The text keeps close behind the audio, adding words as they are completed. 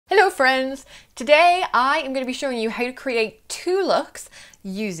friends, today I am going to be showing you how to create 2 looks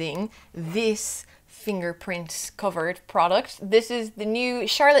using this fingerprint covered product. This is the new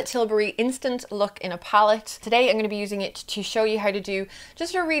Charlotte Tilbury Instant Look in a Palette. Today I'm going to be using it to show you how to do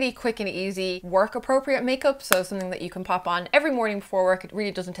just a really quick and easy work appropriate makeup, so something that you can pop on every morning before work. It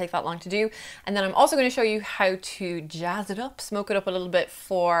really doesn't take that long to do. And then I'm also going to show you how to jazz it up, smoke it up a little bit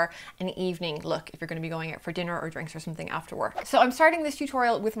for an evening look if you're going to be going out for dinner or drinks or something after work. So I'm starting this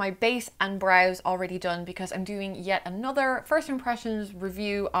tutorial with my base and brows already done because I'm doing yet another first impressions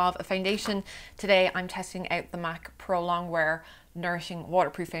review of a foundation. Today I'm testing out the MAC Pro Longwear Nourishing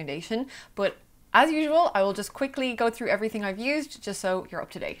Waterproof Foundation, but as usual, I will just quickly go through everything I've used just so you're up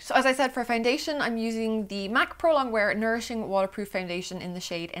to date. So as I said, for foundation, I'm using the MAC Pro Longwear Nourishing Waterproof Foundation in the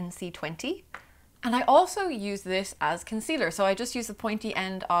shade NC20. And I also use this as concealer. So I just used the pointy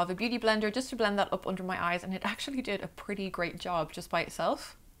end of a beauty blender just to blend that up under my eyes, and it actually did a pretty great job just by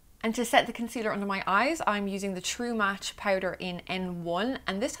itself. And to set the concealer under my eyes, I'm using the True Match powder in N1,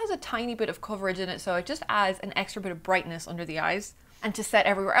 and this has a tiny bit of coverage in it, so it just adds an extra bit of brightness under the eyes. And to set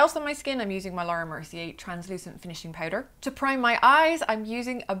everywhere else on my skin, I'm using my Mercier translucent finishing powder. To prime my eyes, I'm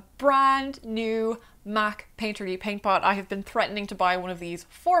using a brand new MAC Painterly paint pot. I have been threatening to buy one of these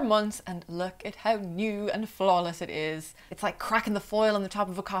for months, and look at how new and flawless it is. It's like cracking the foil on the top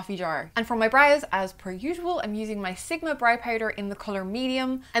of a coffee jar. And for my brows, as per usual, I'm using my Sigma brow powder in the color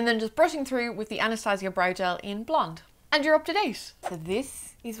medium, and then just brushing through with the Anastasia brow gel in blonde. And you're up to date. So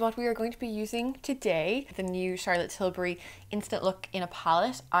this is what we are going to be using today, the new Charlotte Tilbury Instant Look in a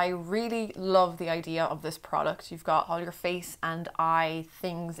Palette. I really love the idea of this product. You've got all your face and eye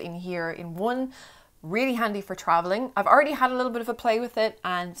things in here in one. Really handy for traveling. I've already had a little bit of a play with it,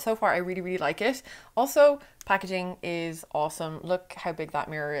 and so far I really like it. Also, packaging is awesome. Look how big that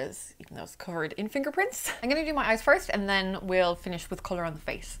mirror is, even though it's covered in fingerprints. I'm gonna do my eyes first, and then we'll finish with color on the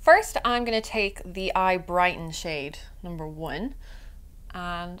face. First, I'm gonna take the Eye Brighten shade, number 1,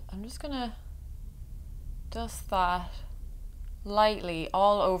 and I'm just gonna dust that lightly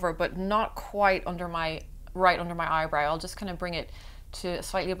all over, but not quite under right under my eyebrow. I'll just kind of bring it to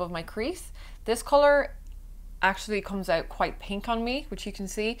slightly above my crease. This color actually comes out quite pink on me, which you can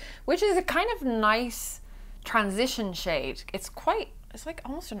see, which is a kind of nice transition shade. It's like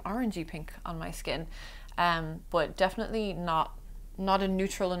almost an orangey pink on my skin, but definitely not a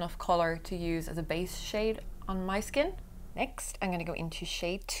neutral enough color to use as a base shade on my skin. Next, I'm gonna go into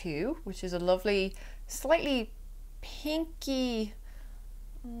shade 2, which is a lovely, slightly pinky,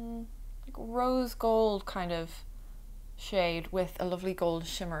 like rose gold kind of shade with a lovely gold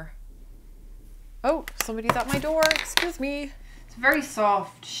shimmer. Oh, somebody's at my door, excuse me. It's a very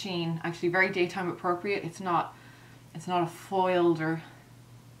soft sheen, actually very daytime appropriate. It's not a foiled or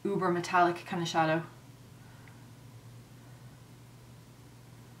uber metallic kind of shadow.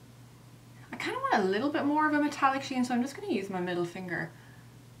 I kind of want a little bit more of a metallic sheen, so I'm just going to use my middle finger.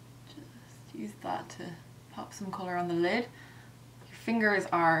 Just use that to pop some color on the lid. Your fingers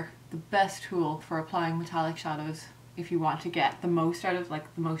are the best tool for applying metallic shadows if you want to get the most out of,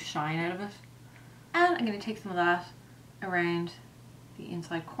 like the most shine out of it. And I'm going to take some of that around the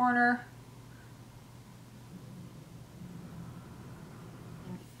inside corner.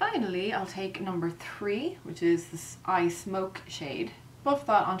 And finally, I'll take number 3, which is this Eye Smoke shade. Buff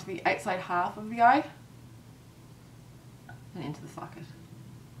that onto the outside half of the eye and into the socket.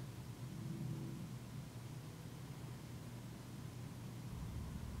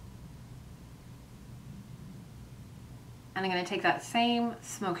 And I'm going to take that same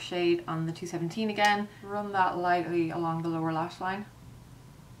smoke shade on the 217 again, run that lightly along the lower lash line.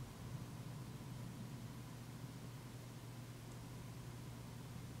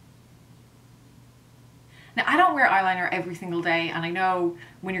 Now, I don't wear eyeliner every single day, and I know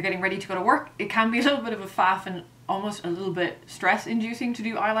when you're getting ready to go to work, it can be a little bit of a faff and almost a little bit stress inducing to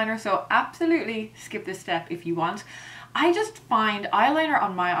do eyeliner, so absolutely skip this step if you want. I just find eyeliner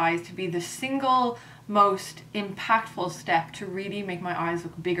on my eyes to be the single most impactful step to really make my eyes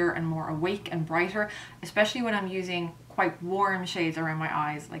look bigger and more awake and brighter, especially when I'm using quite warm shades around my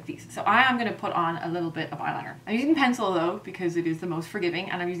eyes like these. So I am going to put on a little bit of eyeliner. I'm using pencil though because it is the most forgiving,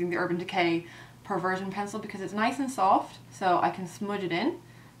 and I'm using the Urban Decay Perversion pencil because it's nice and soft, so I can smudge it in,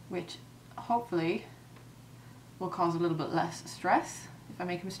 which hopefully will cause a little bit less stress. If I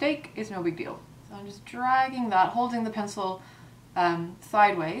make a mistake, it's no big deal. So I'm just dragging that, holding the pencil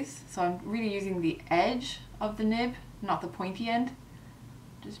sideways, so I'm really using the edge of the nib, not the pointy end.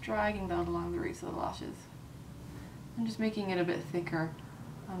 Just dragging that along the roots of the lashes. I'm just making it a bit thicker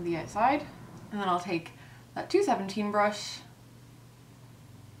on the outside. And then I'll take that 217 brush,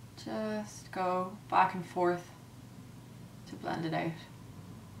 just go back and forth to blend it out.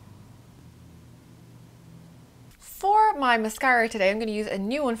 my mascara today, I'm going to use a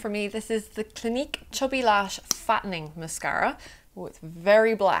new one for me. This is the Clinique Chubby Lash Fattening Mascara. Oh, it's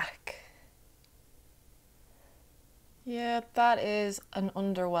very black. Yeah, that is an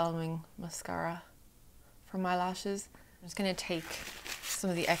underwhelming mascara for my lashes. I'm just going to take some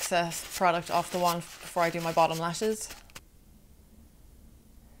of the excess product off the wand before I do my bottom lashes.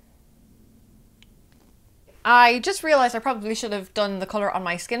 I just realized I probably should have done the color on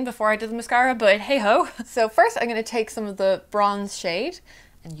my skin before I did the mascara, but hey ho. So first I'm going to take some of the bronze shade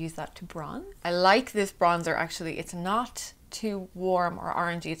and use that to bronze. I like this bronzer actually. It's not too warm or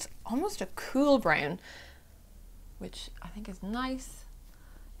orangey. It's almost a cool brown, which I think is nice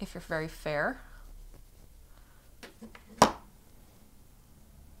if you're very fair.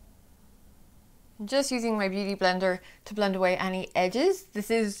 I'm just using my beauty blender to blend away any edges.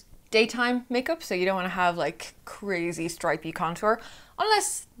 This is daytime makeup, so you don't want to have like crazy stripy contour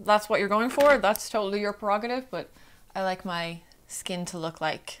unless that's what you're going for. That's totally your prerogative, but I like my skin to look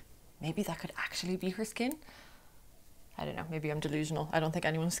like maybe that could actually be her skin. I don't know, maybe I'm delusional. I don't think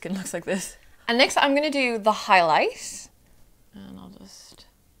anyone's skin looks like this. And next I'm going to do the highlight, and I'll just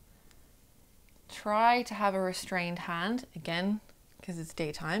try to have a restrained hand again because it's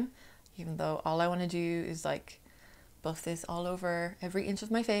daytime, even though all I want to do is like buff this all over every inch of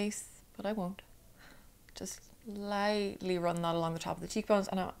my face, but I won't. Just lightly run that along the top of the cheekbones,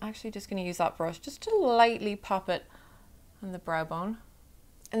 and I'm actually just going to use that brush just to lightly pop it on the brow bone.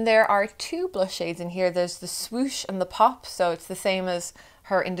 And there are two blush shades in here. There's the Swoosh and the Pop, so it's the same as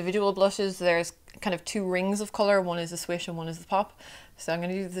her individual blushes. There's kind of two rings of color. One is the Swish and one is the Pop. So I'm going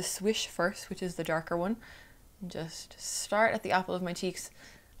to do the Swish first, which is the darker one. And just start at the apple of my cheeks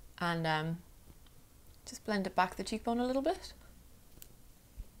and just blend it back the cheekbone a little bit.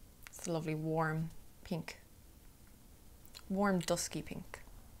 It's a lovely warm pink. Warm dusky pink.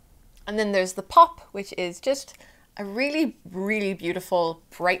 And then there's the Pop, which is just a really, really beautiful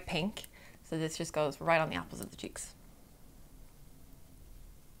bright pink. So this just goes right on the apples of the cheeks.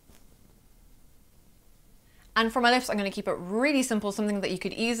 And for my lips, I'm going to keep it really simple, something that you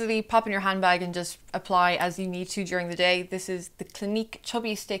could easily pop in your handbag and just apply as you need to during the day. This is the Clinique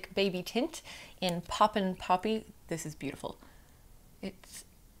Chubby Stick Baby Tint in Poppin Poppy. This is beautiful. It's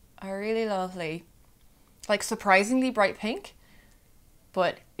a really lovely, like surprisingly bright pink,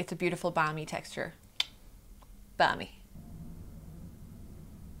 but it's a beautiful balmy texture. Balmy.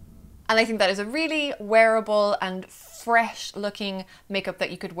 And I think that is a really wearable and fresh looking makeup that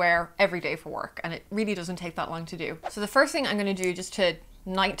you could wear every day for work, and it really doesn't take that long to do. So the first thing I'm going to do just to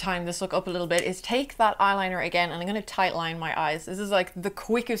nighttime this look up a little bit is take that eyeliner again, and I'm going to tight line my eyes. This is like the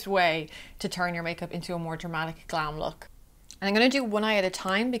quickest way to turn your makeup into a more dramatic glam look. And I'm going to do one eye at a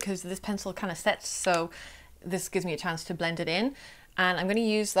time because this pencil kind of sets, so this gives me a chance to blend it in. And I'm going to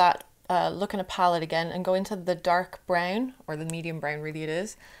use that look in a palette again and go into the dark brown, or the medium brown really it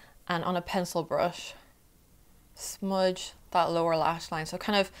is, and on a pencil brush smudge that lower lash line. So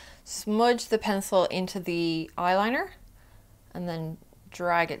kind of smudge the pencil into the eyeliner and then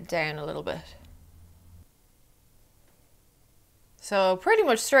drag it down a little bit. So pretty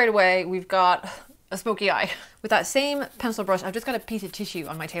much straight away we've got a smoky eye. With that same pencil brush, I've just got a piece of tissue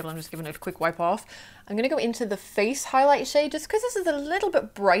on my table. I'm just giving it a quick wipe off. I'm going to go into the face highlight shade just because this is a little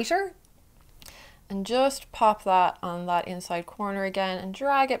bit brighter, and just pop that on that inside corner again and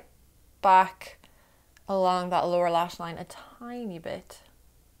drag it back along that lower lash line a tiny bit.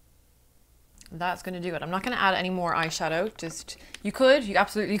 That's going to do it. I'm not going to add any more eyeshadow. Just, you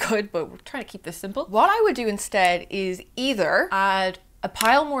absolutely could, but we're trying to keep this simple. What I would do instead is either add a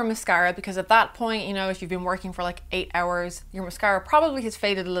pile more mascara, because at that point, you know, if you've been working for like 8 hours, your mascara probably has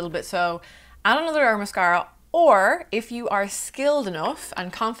faded a little bit, so add another layer of mascara, or if you are skilled enough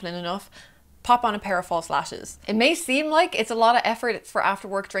and confident enough, pop on a pair of false lashes. It may seem like it's a lot of effort for after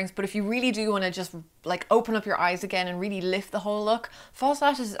work drinks, but if you really do want to just like open up your eyes again and really lift the whole look, false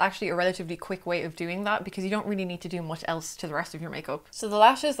lashes is actually a relatively quick way of doing that because you don't really need to do much else to the rest of your makeup. So the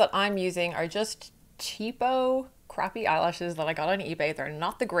lashes that I'm using are just cheapo, crappy eyelashes that I got on eBay. They're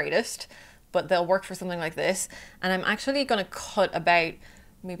not the greatest, but they'll work for something like this. And I'm actually going to cut about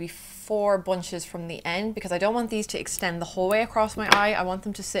maybe 4 bunches from the end because I don't want these to extend the whole way across my eye. I want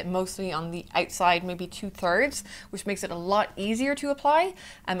them to sit mostly on the outside, maybe 2/3, which makes it a lot easier to apply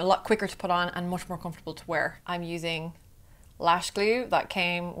and a lot quicker to put on and much more comfortable to wear. I'm using lash glue that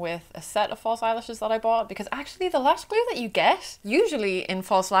came with a set of false eyelashes that I bought, because actually the lash glue that you get usually in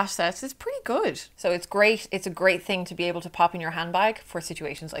false lash sets is pretty good. So it's great. It's a great thing to be able to pop in your handbag for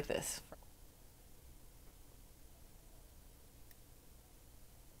situations like this.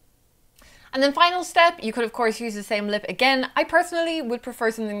 And then final step, you could of course use the same lip again. I personally would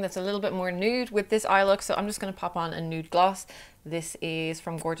prefer something that's a little bit more nude with this eye look, so I'm just going to pop on a nude gloss. This is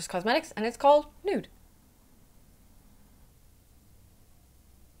from Gorgeous Cosmetics and it's called Nude.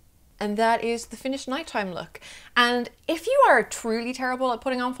 And that is the finished nighttime look. And if you are truly terrible at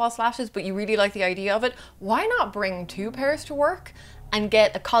putting on false lashes, but you really like the idea of it, why not bring 2 pairs to work and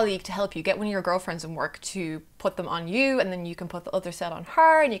get a colleague to help you, get one of your girlfriends in work to put them on you, and then you can put the other set on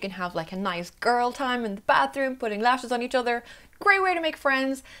her, and you can have like a nice girl time in the bathroom, putting lashes on each other. Great way to make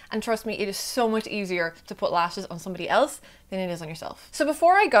friends, and trust me, it is so much easier to put lashes on somebody else than it is on yourself. So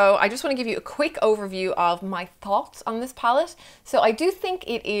before I go, I just want to give you a quick overview of my thoughts on this palette. So I do think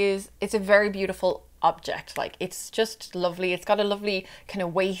it's a very beautiful object. Like, it's just lovely. It's got a lovely kind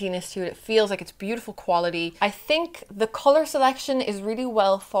of weightiness to it. It feels like it's beautiful quality. I think the color selection is really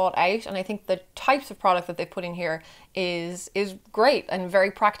well thought out, and I think the types of product that they put in here is great and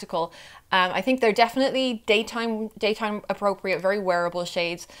very practical. I think they're definitely daytime appropriate, very wearable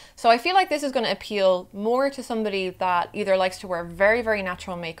shades. So I feel like this is going to appeal more to somebody that either likes to wear very, very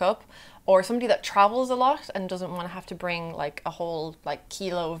natural makeup, or somebody that travels a lot and doesn't want to have to bring like a whole like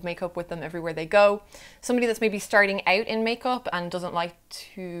kilo of makeup with them everywhere they go. Somebody that's maybe starting out in makeup and doesn't like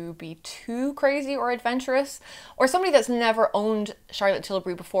to be too crazy or adventurous, or somebody that's never owned Charlotte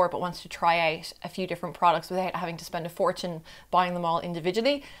Tilbury before but wants to try out a few different products without having to spend a fortune buying them all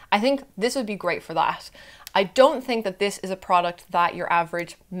individually. I think this would be great for that. I don't think that this is a product that your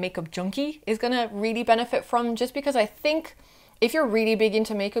average makeup junkie is going to really benefit from, just because I think if you're really big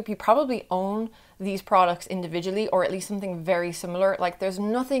into makeup, you probably own these products individually, or at least something very similar. Like, there's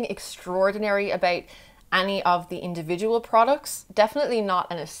nothing extraordinary about any of the individual products. Definitely not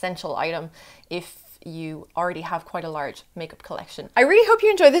an essential item if you already have quite a large makeup collection. I really hope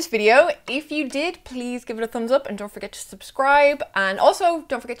you enjoyed this video. If you did, please give it a thumbs up and don't forget to subscribe. And also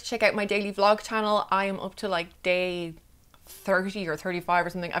don't forget to check out my daily vlog channel. I am up to like day 30 or 35 or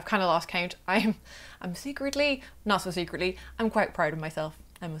something. I've kind of lost count. I'm secretly, not so secretly, I'm quite proud of myself,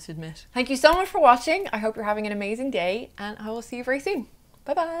 I must admit. Thank you so much for watching. I hope you're having an amazing day, and I will see you very soon.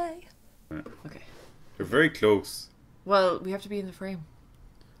 Bye bye. Okay. You're very close. Well, we have to be in the frame.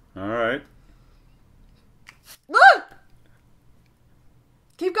 All right. Look!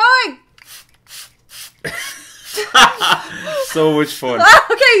 Keep going! So much fun.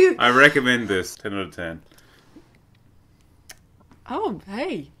 Okay. I recommend this. 10 out of 10. Oh,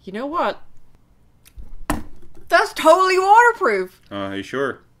 hey, you know what? That's totally waterproof. Are you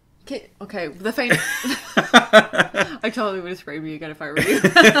sure? Okay, the faint. I totally would have sprayed me again if I were you.